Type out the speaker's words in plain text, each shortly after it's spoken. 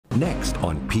Next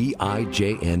on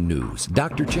PIJN News,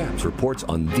 Dr. Chaps reports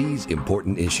on these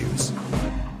important issues.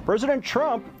 President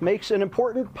Trump makes an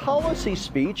important policy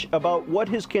speech about what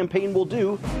his campaign will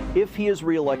do if he is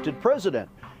reelected president.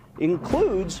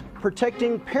 Includes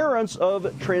protecting parents of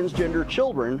transgender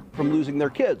children from losing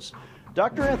their kids.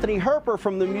 Dr. Anthony Harper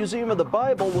from the Museum of the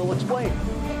Bible will explain.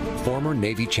 Former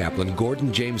Navy chaplain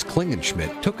Gordon James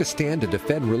Klingenschmitt took a stand to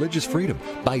defend religious freedom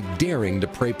by daring to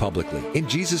pray publicly in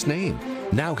Jesus' name.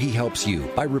 Now he helps you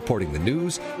by reporting the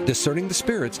news, discerning the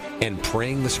spirits, and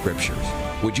praying the scriptures.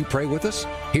 Would you pray with us?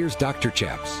 Here's Dr.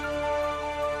 Chaps.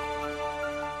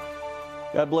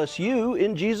 God bless you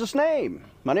in Jesus' name.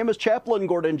 My name is Chaplain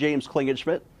Gordon James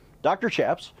Klingenschmitt, Dr.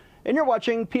 Chaps, and you're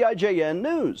watching PIJN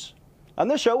News. On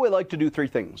this show, we like to do three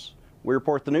things. We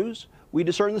report the news, we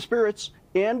discern the spirits,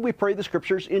 and we pray the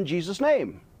scriptures in Jesus'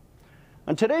 name.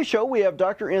 On today's show, we have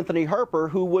Dr. Anthony Harper,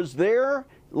 who was there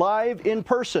live in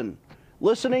person,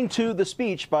 listening to the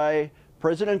speech by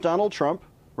President Donald Trump,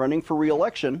 running for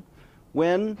re-election,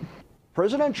 when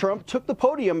President Trump took the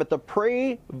podium at the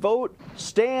Pray, Vote,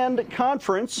 Stand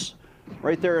conference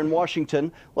right there in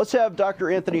Washington. Let's have Dr.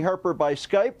 Anthony Harper by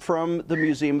Skype from the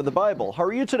Museum of the Bible. How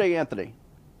are you today, Anthony?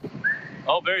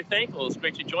 Oh, very thankful. It's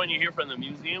great to join you here from the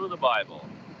Museum of the Bible.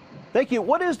 Thank you.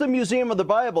 What is the Museum of the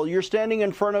Bible? You're standing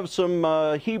in front of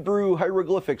some Hebrew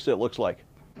hieroglyphics, it looks like.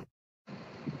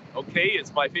 Okay,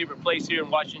 it's my favorite place here in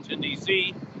Washington,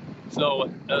 D.C.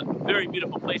 So, a very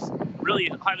beautiful place. Really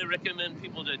highly recommend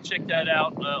people to check that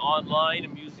out online, a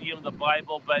Museum of the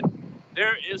Bible. But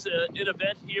there is an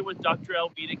event here with Dr.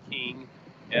 Alveda King,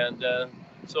 and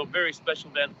so a very special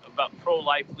event about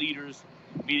pro-life leaders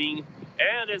meeting,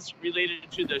 and it's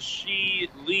related to the She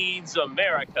Leads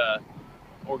America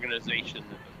organization,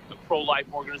 the pro-life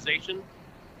organization.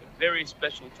 A very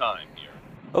special time here.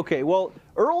 Okay, well,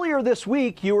 earlier this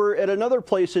week, you were at another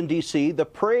place in D.C., the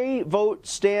Pray, Vote,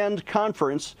 Stand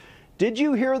conference. Did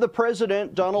you hear the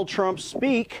President, Donald Trump,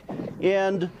 speak?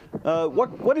 And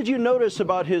what did you notice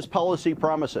about his policy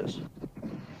promises?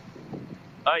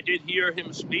 I did hear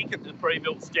him speak at the Pray,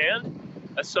 Vote, Stand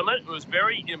summit. It was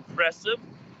very impressive.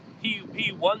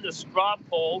 He won the straw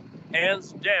poll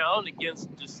hands down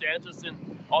against DeSantis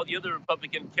and all the other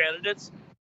Republican candidates.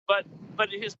 But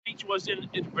his speech was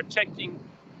in protecting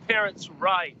parents'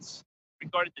 rights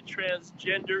regarding the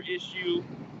transgender issue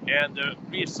and the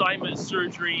reassignment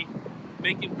surgery,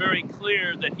 making very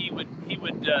clear that he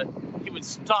would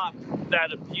stop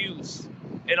that abuse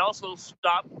and also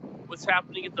stop what's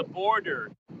happening at the border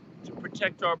to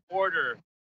protect our border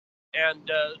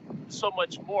and so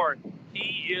much more.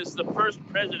 He is the first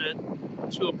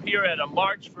president to appear at a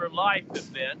March for Life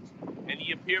event, and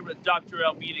he appeared with Dr.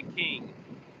 Alveda King.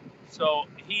 So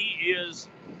he is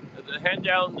the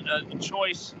hand-down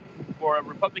choice for a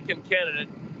Republican candidate.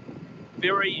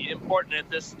 Very important at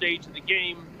this stage of the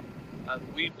game.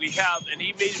 We have, and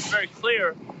he made it very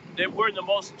clear that we're in the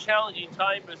most challenging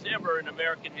time as ever in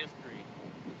American history.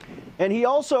 And he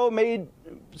also made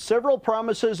several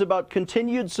promises about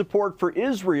continued support for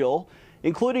Israel,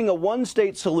 including a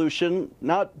one-state solution,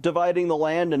 not dividing the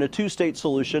land, and a two-state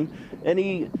solution. And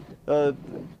he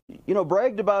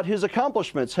bragged about his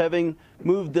accomplishments, having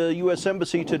moved the U.S.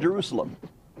 Embassy to Jerusalem.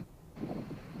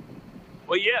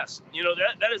 Well, yes,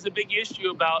 that is a big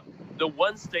issue about the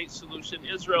one-state solution,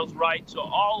 Israel's right to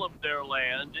all of their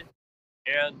land.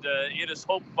 And it is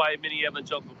hoped by many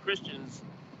evangelical Christians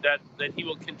that he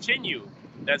will continue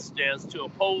that stance to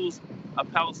oppose a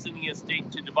Palestinian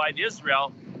state to divide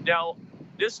Israel. Now,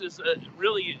 this is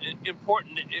really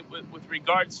important with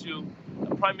regards to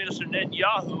Prime Minister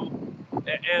Netanyahu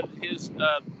and his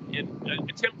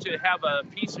attempt to have a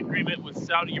peace agreement with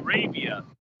Saudi Arabia.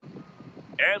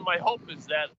 And my hope is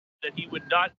that he would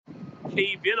not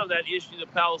cave in on that issue, the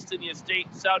Palestinian state.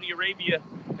 Saudi Arabia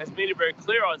has made it very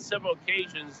clear on several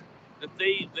occasions that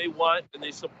they want and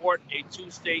they support a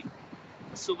two-state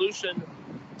solution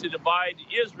to divide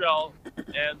Israel.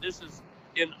 And this is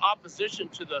in opposition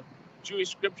to the Jewish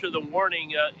scripture, the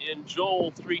warning in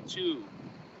Joel 3:2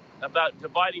 about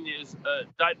dividing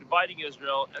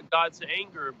Israel, God's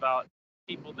anger about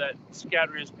people that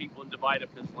scatter his people and divide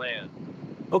up his land.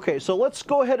 Okay, so let's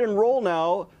go ahead and roll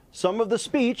now some of the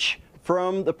speech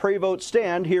from the Pray Vote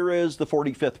Stand. Here is the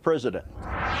 45th president.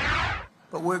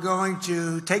 But we're going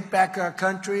to take back our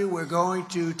country, we're going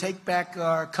to take back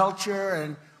our culture,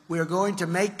 and we're going to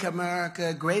make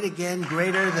America great again,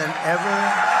 greater than ever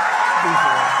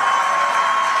before.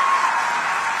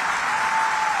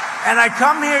 And I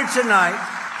come here tonight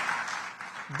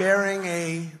bearing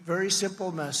a very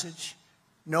simple message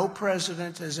No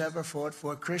president has ever fought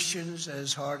for Christians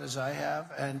as hard as I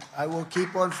have, and I will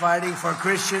keep on fighting for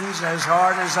Christians as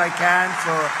hard as I can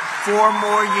for 4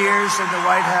 more years in the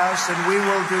White House, and we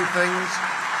will do things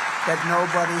that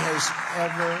nobody has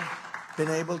ever been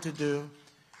able to do.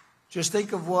 Just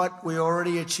think of what we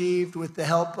already achieved with the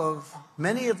help of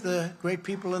many of the great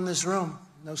people in this room.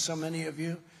 I know so many of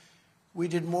you. We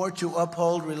did more to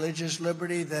uphold religious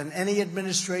liberty than any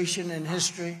administration in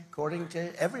history, according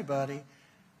to everybody.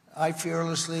 I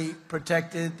fearlessly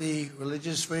protected the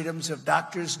religious freedoms of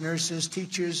doctors, nurses,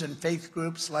 teachers, and faith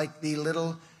groups like the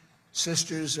Little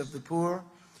Sisters of the Poor.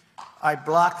 I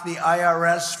blocked the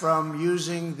IRS from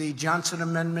using the Johnson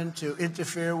Amendment to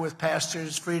interfere with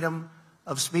pastors' freedom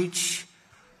of speech.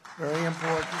 Very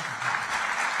important.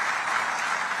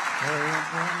 Very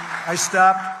important. I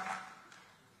stopped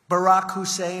Barack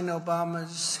Hussein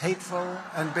Obama's hateful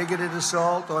and bigoted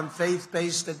assault on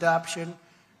faith-based adoption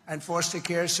and foster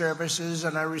care services,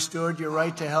 and I restored your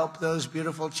right to help those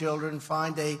beautiful children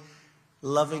find a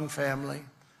loving family.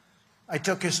 I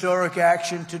took historic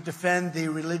action to defend the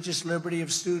religious liberty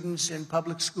of students in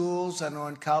public schools and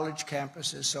on college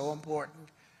campuses, so important.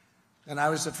 And I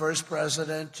was the first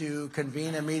president to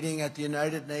convene a meeting at the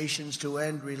United Nations to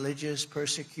end religious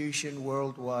persecution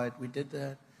worldwide. We did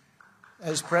that.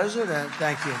 As president,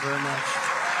 thank you very much.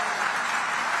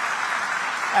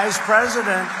 As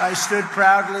president, I stood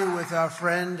proudly with our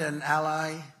friend and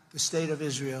ally, the State of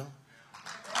Israel.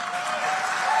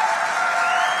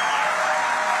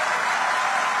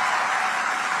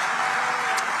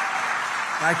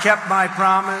 I kept my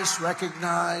promise,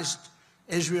 recognized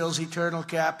Israel's eternal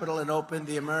capital, and opened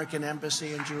the American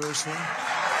embassy in Jerusalem.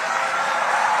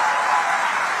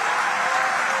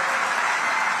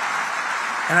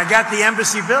 And I got the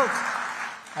embassy built.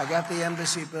 I got the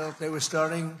embassy built. They were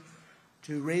starting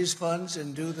to raise funds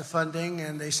and do the funding,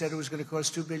 and they said it was going to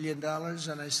cost $2 billion.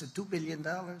 And I said, $2 billion?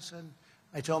 And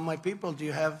I told my people, do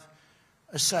you have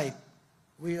a site?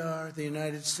 We are the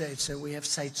United States, and we have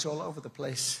sites all over the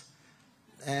place.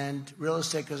 And real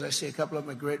estate, because I see a couple of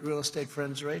my great real estate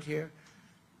friends right here.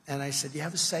 And I said, you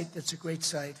have a site that's a great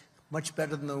site, much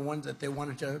better than the one that they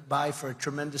wanted to buy for a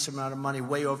tremendous amount of money,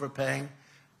 way overpaying.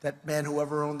 That man,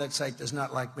 whoever owned that site, does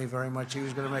not like me very much. He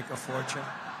was going to make a fortune.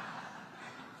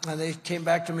 And they came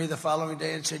back to me the following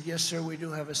day and said, yes, sir, we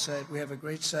do have a site. We have a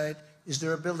great site. Is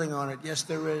there a building on it? Yes,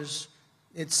 there is.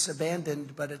 It's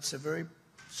abandoned, but it's a very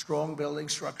strong building,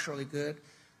 structurally good.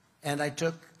 And I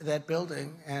took that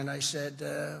building and I said,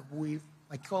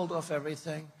 I called off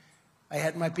everything. I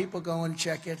had my people go and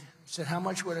check it. I said, how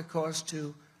much would it cost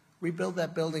to rebuild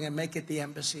that building and make it the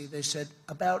embassy? They said,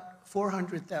 about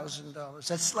 $400,000.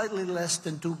 That's slightly less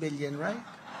than $2 billion, right?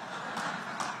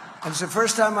 And it's the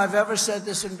first time I've ever said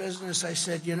this in business. I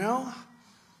said, you know,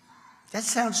 that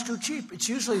sounds too cheap. It's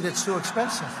usually that's too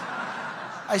expensive.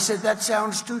 I said, that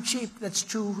sounds too cheap. That's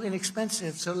too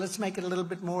inexpensive. So let's make it a little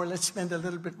bit more. Let's spend a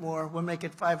little bit more. We'll make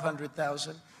it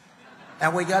 $500,000.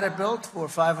 And we got it built for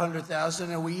 $500,000,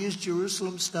 and we used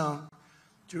Jerusalem stone.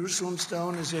 Jerusalem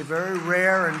stone is a very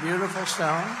rare and beautiful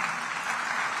stone,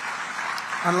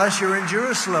 unless you're in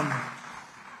Jerusalem.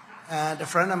 And a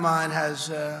friend of mine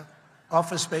has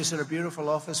office space at a beautiful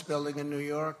office building in New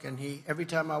York, and every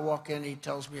time I walk in, he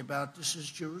tells me about, this is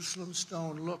Jerusalem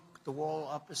stone. Look, the wall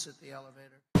opposite the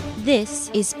elevator. This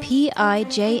is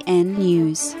PIJN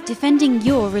News, defending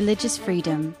your religious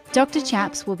freedom. Dr.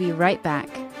 Chaps will be right back.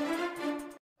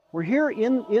 We're here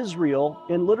in Israel,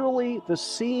 in literally the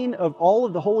scene of all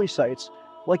of the holy sites,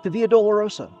 like the Via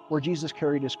Dolorosa, where Jesus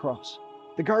carried his cross,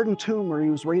 the Garden Tomb, where he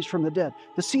was raised from the dead,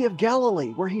 the Sea of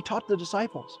Galilee, where he taught the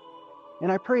disciples.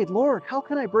 And I prayed, Lord, how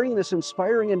can I bring this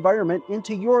inspiring environment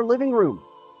into your living room?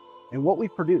 And what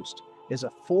we've produced is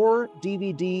a 4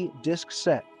 DVD disc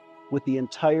set with the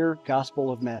entire Gospel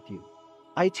of Matthew.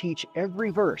 I teach every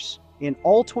verse in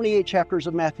all 28 chapters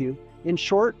of Matthew in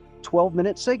short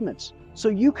 12-minute segments, so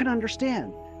you can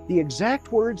understand the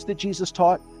exact words that Jesus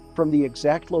taught from the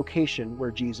exact location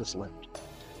where Jesus lived.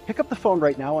 Pick up the phone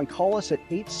right now and call us at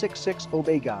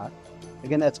 866-OBEY-GOD.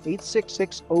 Again, that's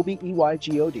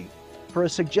 866-OBEYGOD. For a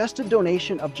suggested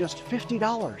donation of just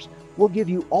 $50, we'll give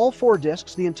you all 4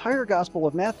 discs, the entire Gospel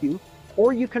of Matthew,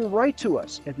 or you can write to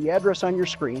us at the address on your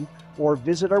screen or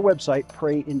visit our website,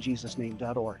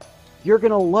 prayinjesusname.org. You're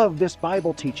going to love this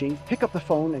Bible teaching. Pick up the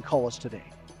phone and call us today.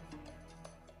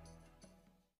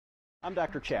 I'm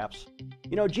Dr. Chaps.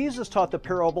 You know, Jesus taught the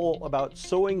parable about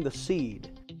sowing the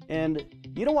seed, and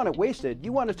you don't want it wasted.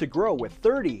 You want it to grow with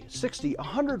 30, 60,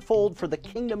 100-fold for the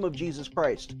kingdom of Jesus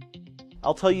Christ.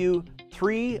 I'll tell you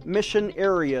 3 mission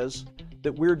areas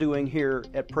that we're doing here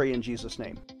at Pray in Jesus'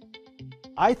 Name.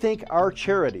 I think our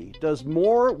charity does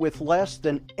more with less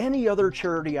than any other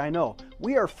charity I know.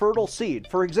 We are fertile seed.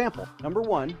 For example, number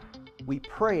one, we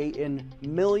pray in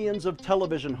millions of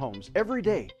television homes every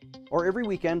day or every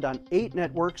weekend on 8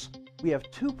 networks. We have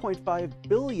 2.5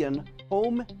 billion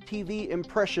home TV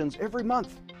impressions every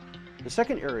month. The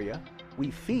second area,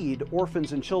 we feed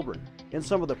orphans and children in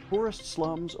some of the poorest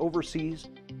slums overseas.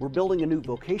 We're building a new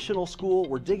vocational school,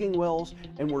 we're digging wells,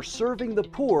 and we're serving the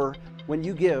poor when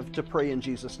you give to Pray in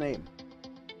Jesus' name.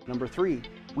 Number 3,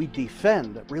 we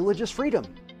defend religious freedom,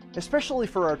 especially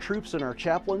for our troops and our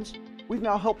chaplains. We've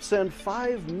now helped send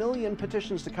 5 million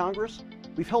petitions to Congress.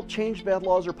 We've helped change bad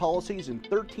laws or policies in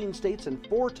 13 states and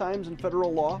 4 times in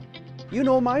federal law. You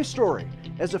know my story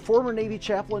as a former Navy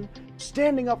chaplain,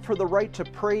 standing up for the right to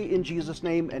pray in Jesus'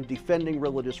 name and defending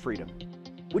religious freedom.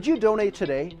 Would you donate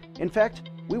today? In fact,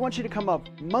 we want you to become a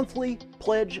monthly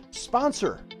pledge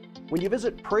sponsor. When you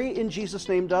visit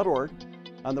prayinjesusname.org,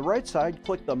 on the right side,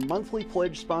 click the monthly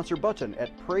pledge sponsor button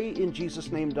at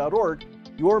prayinjesusname.org.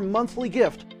 Your monthly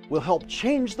gift will help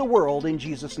change the world in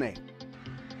Jesus' name.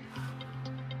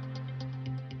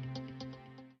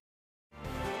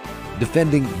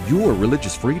 Defending your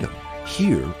religious freedom.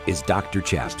 Here is Dr.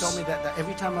 Chaps. He told me that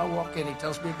every time I walk in, he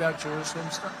tells me about Jerusalem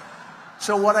stuff.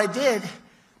 So what I did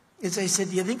is I said,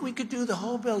 do you think we could do the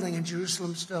whole building in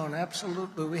Jerusalem stone?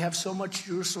 Absolutely. We have so much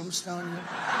Jerusalem stone here.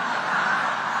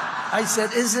 I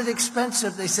said, is it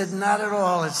expensive? They said, not at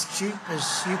all. It's cheap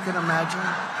as you can imagine.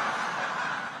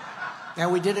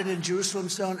 And we did it in Jerusalem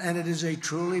stone, and it is a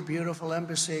truly beautiful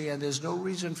embassy, and there's no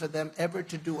reason for them ever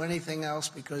to do anything else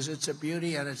because it's a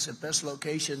beauty and it's the best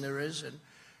location there is in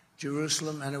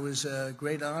Jerusalem, and it was a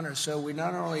great honor. So we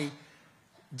not only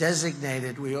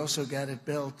designated, we also got it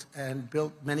built, and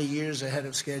built many years ahead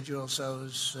of schedule. So it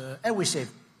was, and we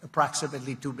saved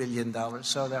approximately $2 billion,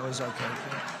 so that was okay.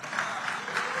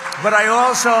 But I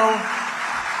also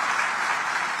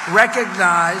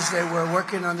recognized they were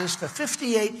working on this for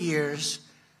 58 years.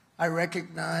 I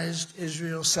recognized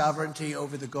Israel's sovereignty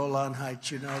over the Golan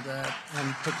Heights, you know that,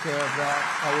 and took care of that.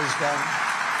 I was done.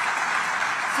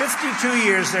 52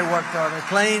 years they worked on it.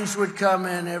 Planes would come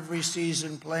in every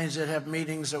season, planes that have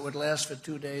meetings that would last for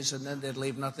 2 days, and then they'd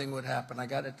leave, nothing would happen. I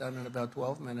got it done in about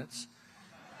 12 minutes.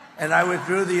 And I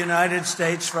withdrew the United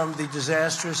States from the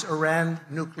disastrous Iran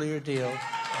nuclear deal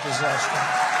disaster.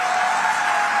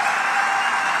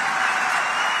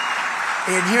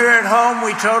 And here at home,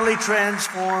 we totally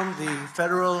transformed the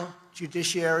federal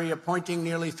judiciary, appointing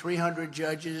nearly 300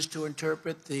 judges to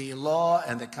interpret the law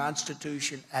and the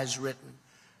Constitution as written.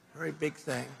 Very big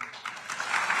thing.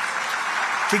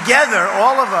 Together,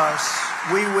 all of us,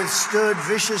 we withstood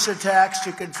vicious attacks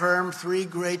to confirm 3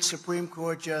 great Supreme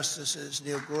Court justices,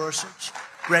 Neil Gorsuch,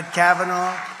 Brett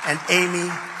Kavanaugh, and Amy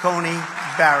Coney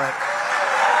Barrett.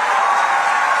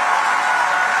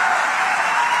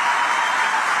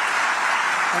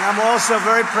 And I'm also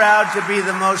very proud to be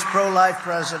the most pro-life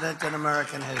president in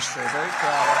American history. Very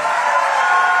proud of it.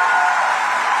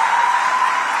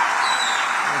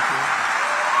 Thank you.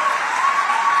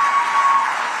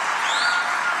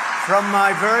 From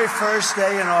my very first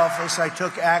day in office, I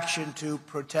took action to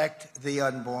protect the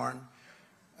unborn.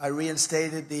 I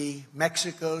reinstated the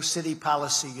Mexico City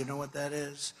policy. You know what that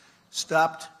is?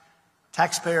 Stopped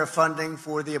taxpayer funding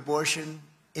for the abortion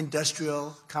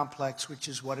industrial complex, which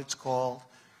is what it's called.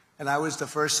 And I was the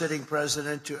first sitting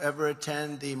president to ever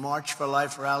attend the March for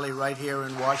Life rally right here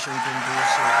in Washington,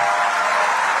 D.C.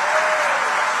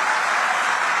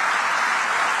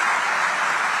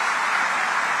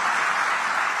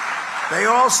 They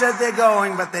all said they're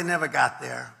going, but they never got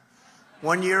there.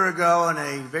 1 year ago, in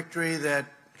a victory that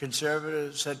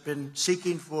conservatives had been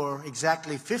seeking for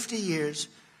exactly 50 years,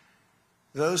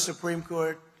 those Supreme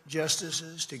Court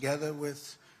justices, together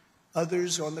with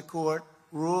others on the court,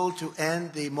 ruled to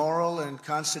end the moral and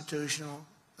constitutional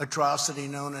atrocity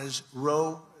known as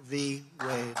Roe v.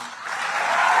 Wade.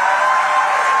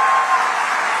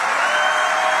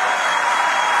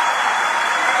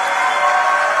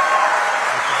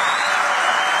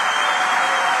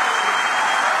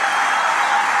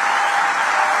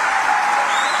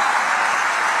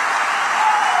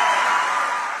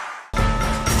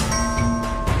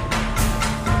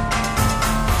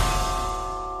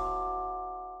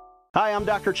 Hi, I'm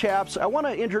Dr. Chaps. I want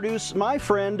to introduce my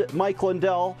friend Mike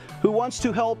Lindell, who wants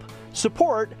to help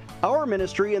support our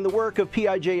ministry and the work of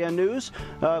PIJN News.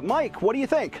 Mike, what do you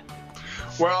think?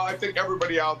 Well, I think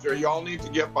everybody out there, y'all need to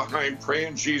get behind Pray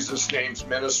in Jesus' Name's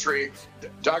ministry.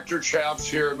 Dr. Chaps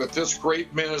here with this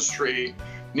great ministry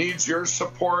needs your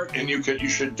support, and you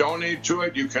should donate to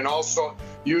it. You can also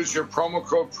use your promo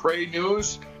code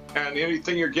PRAYNEWS And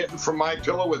anything you're getting from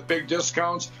MyPillow with big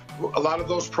discounts, a lot of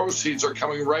those proceeds are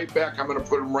coming right back. I'm going to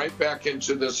put them right back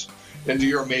into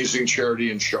your amazing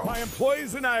charity and show. My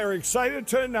employees and I are excited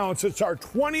to announce it's our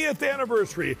 20th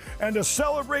anniversary, and to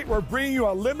celebrate, we're bringing you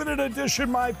a limited edition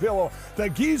MyPillow. The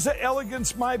Giza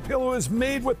Elegance MyPillow is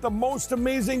made with the most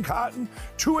amazing cotton,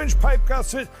 2-inch pipe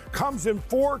gusset, comes in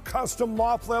 4 custom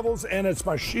loft levels, and it's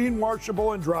machine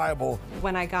washable and dryable.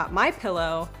 When I got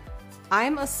MyPillow,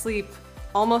 I'm asleep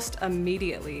almost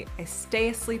immediately. I stay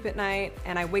asleep at night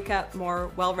and I wake up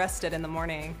more well-rested in the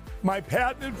morning. My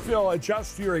patented fill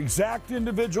adjusts to your exact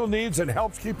individual needs and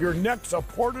helps keep your neck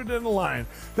supported and aligned.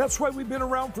 That's why we've been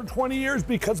around for 20 years,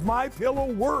 because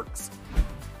MyPillow works.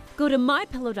 Go to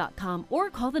mypillow.com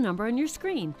or call the number on your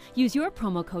screen. Use your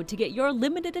promo code to get your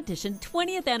limited edition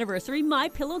 20th anniversary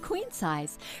MyPillow queen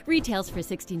size. Retails for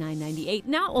 $69.98,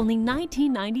 now only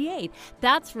 $19.98.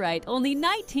 That's right, only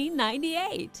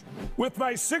 $19.98. With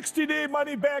my 60-day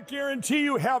money-back guarantee,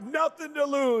 you have nothing to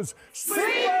lose. Sleep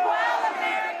well,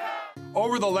 America!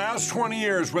 Over the last 20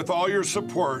 years, with all your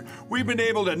support, we've been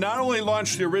able to not only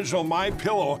launch the original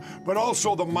MyPillow, but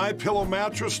also the MyPillow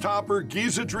mattress topper,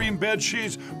 Giza Dream bed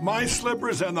sheets, My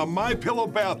Slippers, and the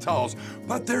MyPillow bath towels.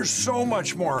 But there's so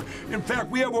much more. In fact,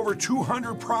 we have over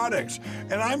 200 products,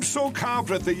 and I'm so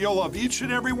confident that you'll love each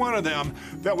and every one of them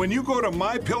that when you go to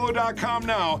mypillow.com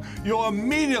now, you'll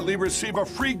immediately receive a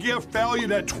free gift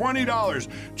valued at $20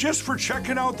 just for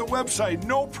checking out the website.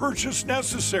 No purchase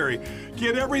necessary.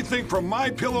 Get everything from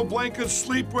MyPillow blankets,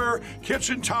 sleepwear,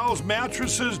 kitchen towels,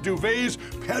 mattresses, duvets,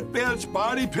 pet beds,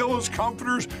 body pillows,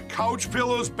 comforters, couch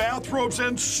pillows, bathrobes,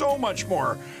 and so much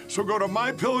more. So go to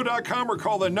mypillow.com or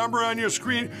call the number on your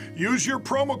screen. Use your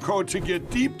promo code to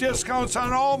get deep discounts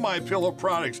on all MyPillow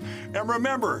products. And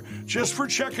remember, just for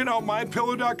checking out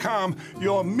mypillow.com,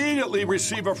 you'll immediately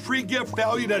receive a free gift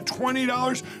valued at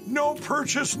 $20. No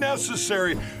purchase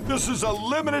necessary. This is a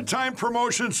limited time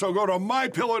promotion, so go to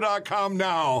mypillow.com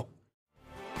now.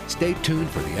 Stay tuned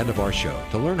for the end of our show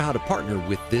to learn how to partner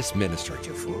with this ministry. Such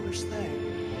a foolish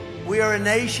thing. We are a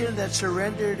nation that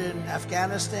surrendered in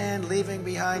Afghanistan, leaving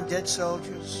behind dead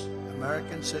soldiers,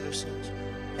 American citizens,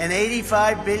 and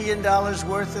 $85 billion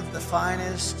worth of the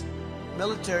finest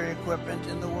military equipment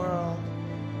in the world.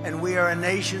 And we are a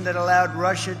nation that allowed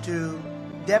Russia to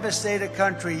devastate a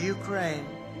country, Ukraine,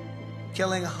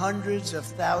 killing hundreds of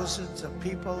thousands of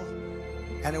people,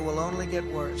 and it will only get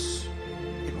worse.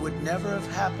 It would never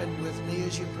have happened with me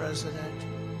as your president,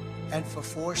 and for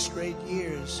 4 straight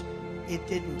years, it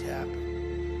didn't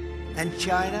happen. And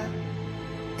China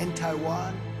and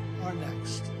Taiwan are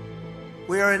next.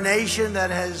 We are a nation that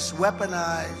has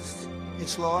weaponized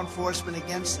its law enforcement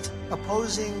against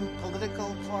opposing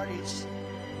political parties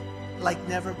like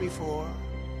never before.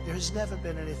 There has never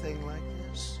been anything like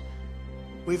this.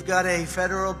 We've got a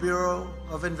Federal Bureau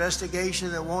of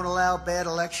Investigation that won't allow bad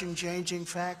election-changing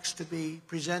facts to be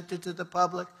presented to the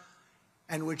public,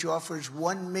 and which offers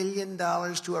 $1 million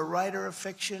to a writer of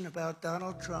fiction about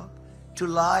Donald Trump to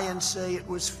lie and say it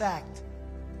was fact,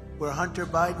 where Hunter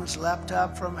Biden's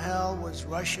laptop from hell was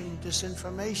Russian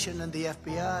disinformation, and the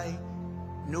FBI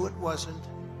knew it wasn't,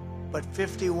 but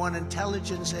 51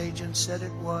 intelligence agents said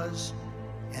it was,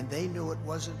 and they knew it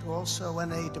wasn't also,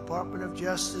 and a Department of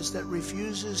Justice that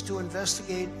refuses to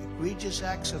investigate egregious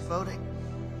acts of voting,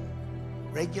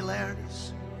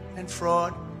 irregularities, and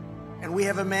fraud. And we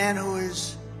have a man who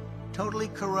is totally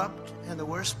corrupt and the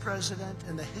worst president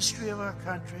in the history of our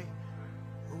country,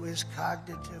 who is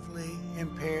cognitively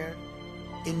impaired,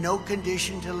 in no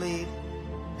condition to lead,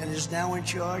 and is now in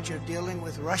charge of dealing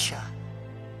with Russia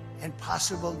and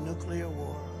possible nuclear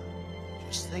war.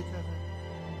 Just think of it.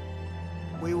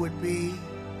 We would be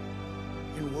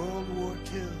in World War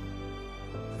II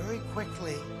very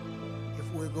quickly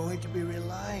if we're going to be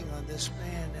relying on this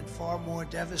man, and far more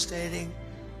devastating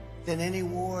than any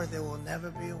war. There will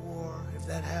never be a war. If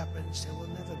that happens, there will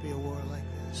never be a war like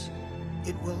this.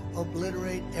 It will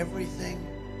obliterate everything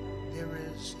there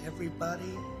is,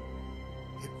 everybody.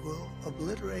 It will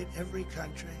obliterate every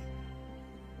country.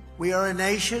 We are a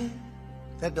nation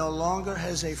that no longer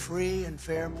has a free and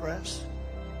fair press.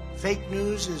 Fake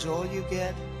news is all you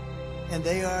get, and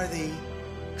they are the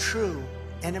true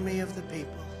enemy of the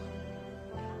people.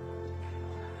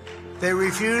 They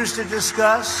refuse to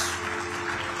discuss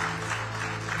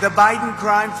the Biden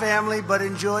crime family, but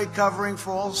enjoy covering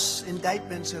false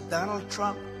indictments of Donald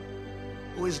Trump,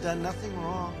 who has done nothing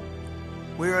wrong.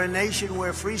 We are a nation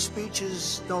where free speech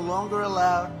is no longer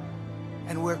allowed,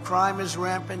 and where crime is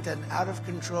rampant and out of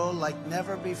control like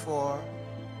never before.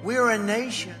 We are a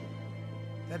nation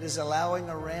that is allowing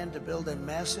Iran to build a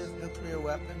massive nuclear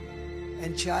weapon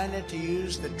and China to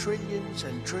use the trillions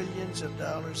and trillions of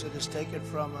dollars it has taken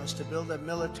from us to build a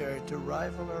military to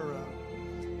rival our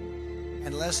own.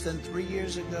 And less than 3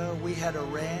 years ago, we had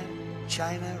Iran,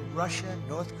 China, Russia,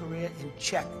 North Korea in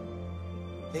check.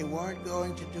 They weren't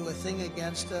going to do a thing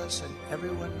against us, and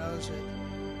everyone knows it.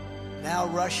 Now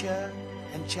Russia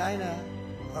and China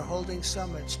are holding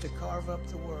summits to carve up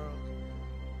the world.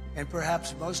 And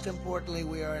perhaps most importantly,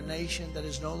 we are a nation that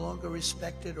is no longer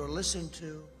respected or listened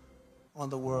to on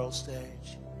the world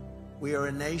stage. We are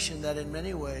a nation that in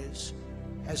many ways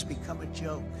has become a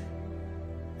joke.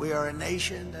 We are a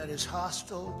nation that is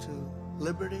hostile to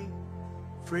liberty,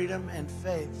 freedom, and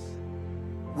faith.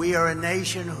 We are a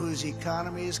nation whose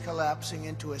economy is collapsing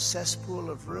into a cesspool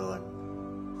of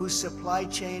ruin, whose supply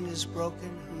chain is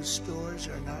broken, whose stores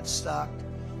are not stocked,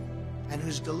 and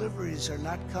whose deliveries are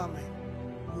not coming,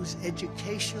 whose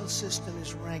educational system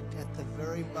is ranked at the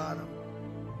very bottom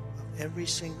of every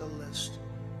single list.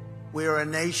 We are a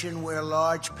nation where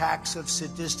large packs of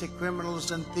sadistic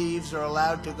criminals and thieves are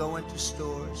allowed to go into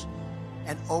stores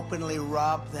and openly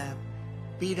rob them,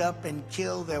 beat up and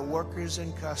kill their workers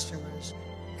and customers,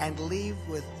 and leave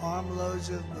with armloads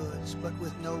of goods, but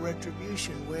with no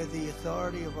retribution, where the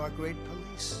authority of our great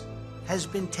police has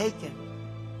been taken,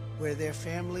 where their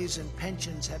families and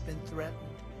pensions have been threatened,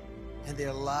 and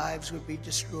their lives would be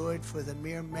destroyed for the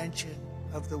mere mention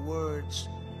of the words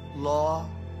law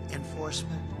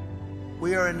enforcement.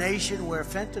 We are a nation where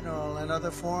fentanyl and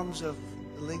other forms of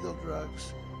illegal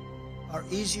drugs are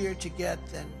easier to get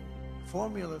than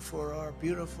formula for our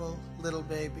beautiful little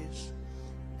babies.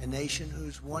 A nation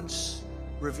whose once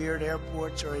revered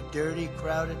airports are a dirty,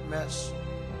 crowded mess.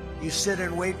 You sit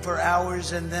and wait for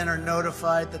hours and then are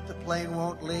notified that the plane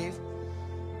won't leave,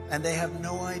 and they have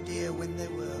no idea when they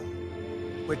will.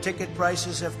 Where ticket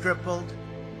prices have tripled,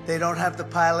 they don't have the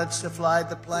pilots to fly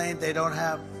the plane, they don't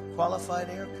have qualified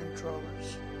air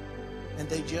controllers, and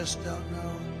they just don't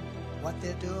know what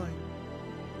they're doing.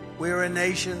 We're a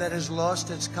nation that has lost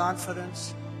its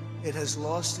confidence, it has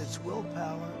lost its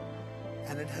willpower,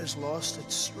 and it has lost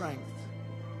its strength.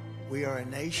 We are a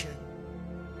nation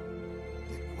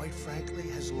that, quite frankly,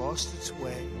 has lost its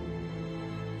way.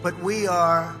 But we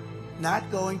are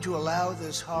not going to allow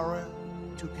this horror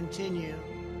to continue.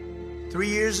 3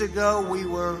 years ago, we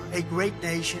were a great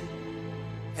nation,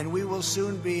 and we will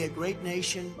soon be a great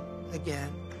nation again.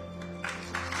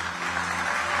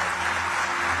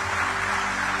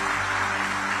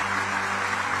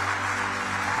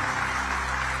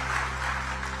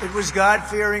 It was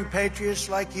God-fearing patriots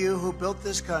like you who built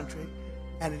this country,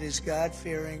 and it is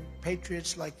God-fearing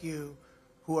patriots like you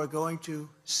who are going to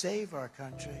save our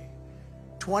country.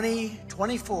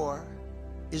 2024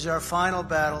 is our final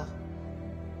battle.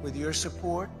 With your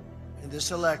support in this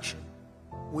election,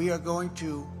 we are going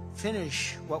to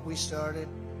finish what we started.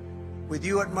 With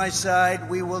you at my side,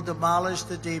 we will demolish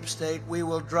the deep state. We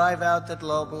will drive out the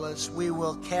globalists. We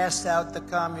will cast out the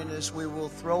communists. We will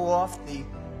throw off the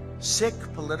sick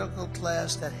political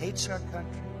class that hates our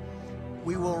country.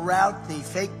 We will rout the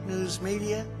fake news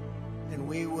media, and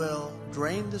we will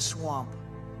drain the swamp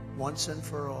once and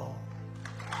for all.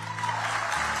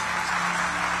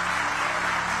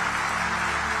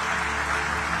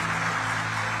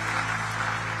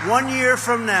 One year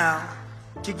from now,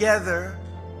 together,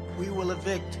 we will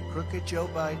evict crooked Joe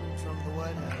Biden from the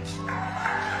White House.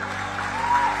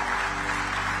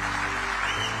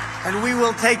 And we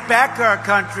will take back our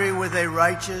country with a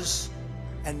righteous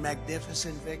and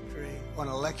magnificent victory on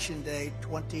Election Day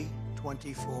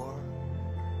 2024.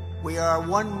 We are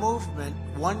one movement,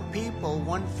 one people,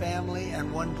 one family,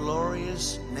 and one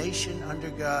glorious nation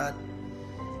under God.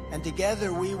 And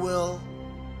together we will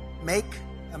make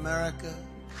America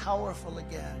powerful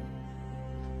again.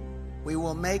 We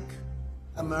will make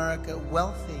America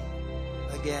wealthy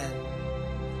again.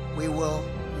 We will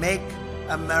make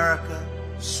America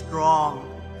strong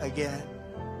again.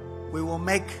 We will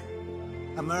make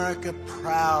America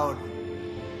proud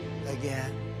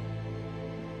again.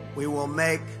 We will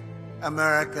make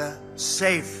America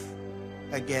safe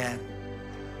again.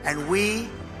 And we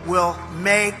will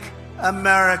make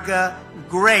America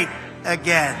great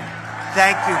again.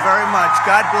 Thank you very much.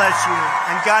 God bless you,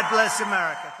 and God bless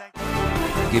America. Thank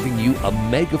you. Giving you a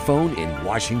megaphone in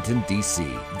Washington, D.C.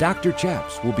 Dr.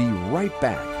 Chaps will be right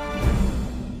back.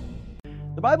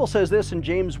 The Bible says this in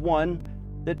James 1,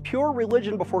 that pure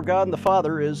religion before God and the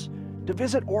Father is to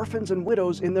visit orphans and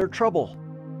widows in their trouble.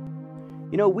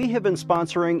 You know, we have been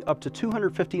sponsoring up to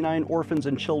 259 orphans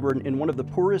and children in one of the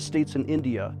poorest states in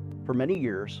India for many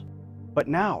years. But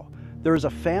now, there is a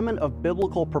famine of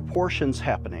biblical proportions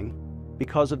happening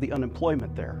because of the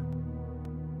unemployment there.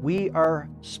 We are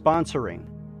sponsoring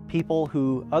people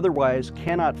who otherwise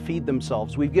cannot feed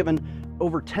themselves. We've given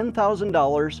over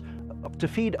 $10,000 to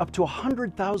feed up to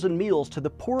 100,000 meals to the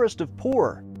poorest of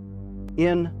poor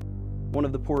in one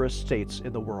of the poorest states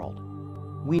in the world.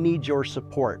 We need your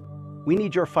support. We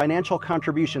need your financial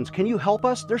contributions. Can you help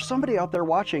us? There's somebody out there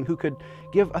watching who could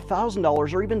give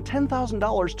 $1,000 or even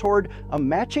 $10,000 toward a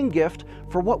matching gift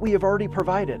for what we have already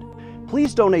provided.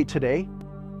 Please donate today.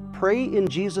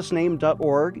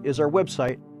 PrayInJesusName.org is our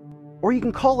website, or you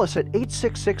can call us at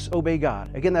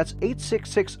 866-OBEY-GOD. Again, that's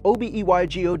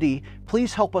 866-OBEY-GOD.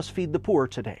 Please help us feed the poor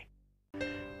today.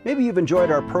 Maybe you've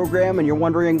enjoyed our program and you're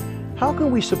wondering, how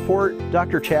can we support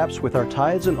Dr. Chaps with our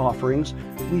tithes and offerings?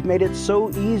 We've made it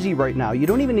so easy right now. You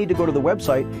don't even need to go to the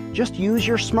website. Just use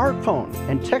your smartphone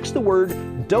and text the word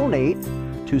DONATE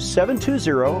to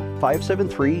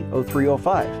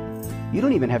 720-573-0305. You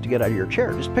don't even have to get out of your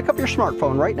chair. Just pick up your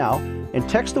smartphone right now and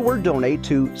text the word DONATE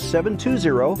to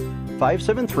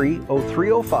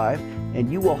 720-573-0305, and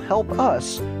you will help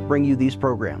us bring you these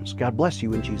programs. God bless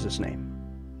you in Jesus' name.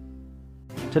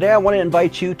 Today I want to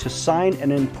invite you to sign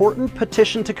an important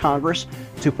petition to Congress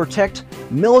to protect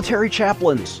military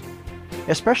chaplains,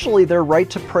 especially their right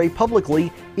to pray publicly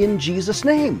in Jesus'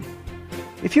 name.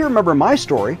 If you remember my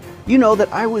story, you know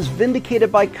that I was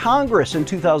vindicated by Congress in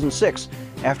 2006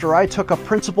 after I took a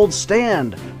principled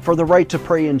stand for the right to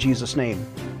pray in Jesus' name.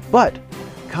 But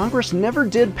Congress never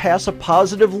did pass a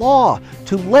positive law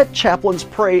to let chaplains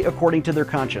pray according to their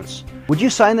conscience. Would you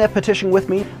sign that petition with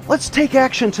me? Let's take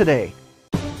action today.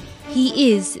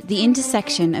 He is the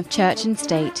intersection of church and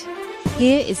state.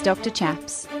 Here is Dr.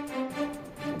 Chaps.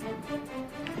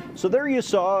 So there you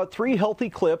saw 3 healthy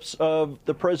clips of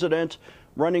the president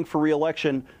running for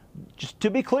re-election. Just to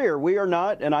be clear, we are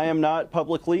not, and I am not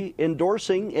publicly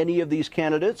endorsing any of these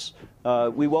candidates.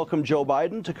 We welcome Joe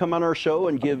Biden to come on our show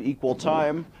and give equal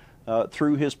time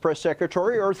through his press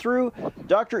secretary or through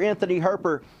Dr. Anthony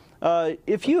Harper.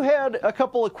 If you had a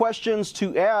couple of questions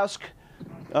to ask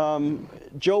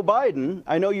Joe Biden,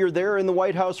 I know you're there in the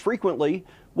White House frequently,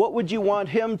 what would you want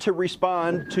him to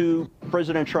respond to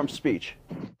President Trump's speech?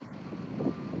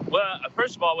 Well,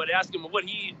 first of all, I would ask him what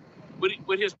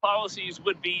his policies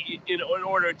would be in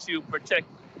order to protect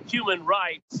human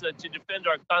rights, to defend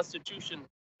our Constitution,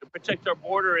 to protect our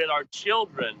border and our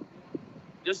children.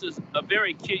 This is a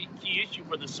very key issue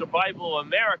for the survival of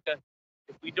America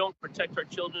if we don't protect our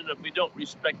children, if we don't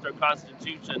respect our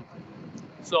Constitution.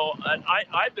 So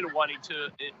I've been wanting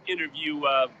to interview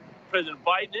President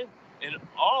Biden and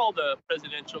all the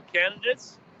presidential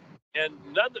candidates, and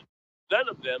none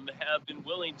of them have been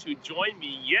willing to join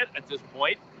me yet at this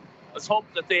point. Let's hope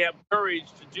that they have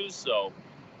courage to do so.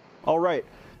 All right.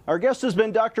 Our guest has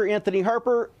been Dr. Anthony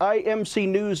Harper,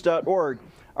 imcnews.org.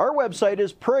 Our website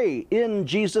is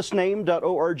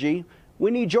PrayInJesusName.org.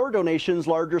 We need your donations,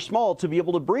 large or small, to be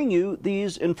able to bring you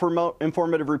these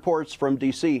informative reports from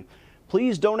D.C.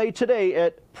 Please donate today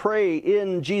at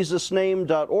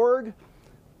PrayInJesusName.org.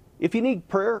 If you need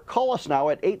prayer, call us now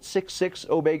at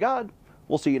 866-OBEY-GOD.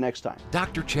 We'll see you next time.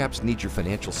 Dr. Chaps needs your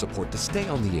financial support to stay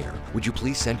on the air. Would you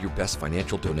please send your best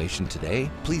financial donation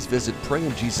today? Please visit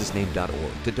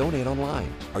PrayInJesusName.org to donate online.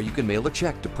 Or you can mail a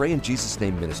check to Pray in Jesus'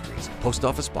 Name Ministries, Post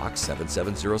Office Box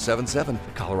 77077,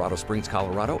 Colorado Springs,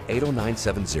 Colorado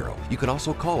 80970. You can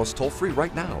also call us toll-free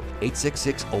right now,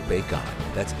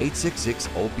 866-OBEY-GOD. That's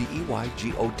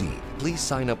 866-OBEY-GOD. Please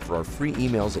sign up for our free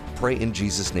emails at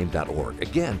PrayInJesusName.org.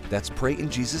 Again, that's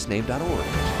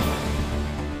PrayInJesusName.org.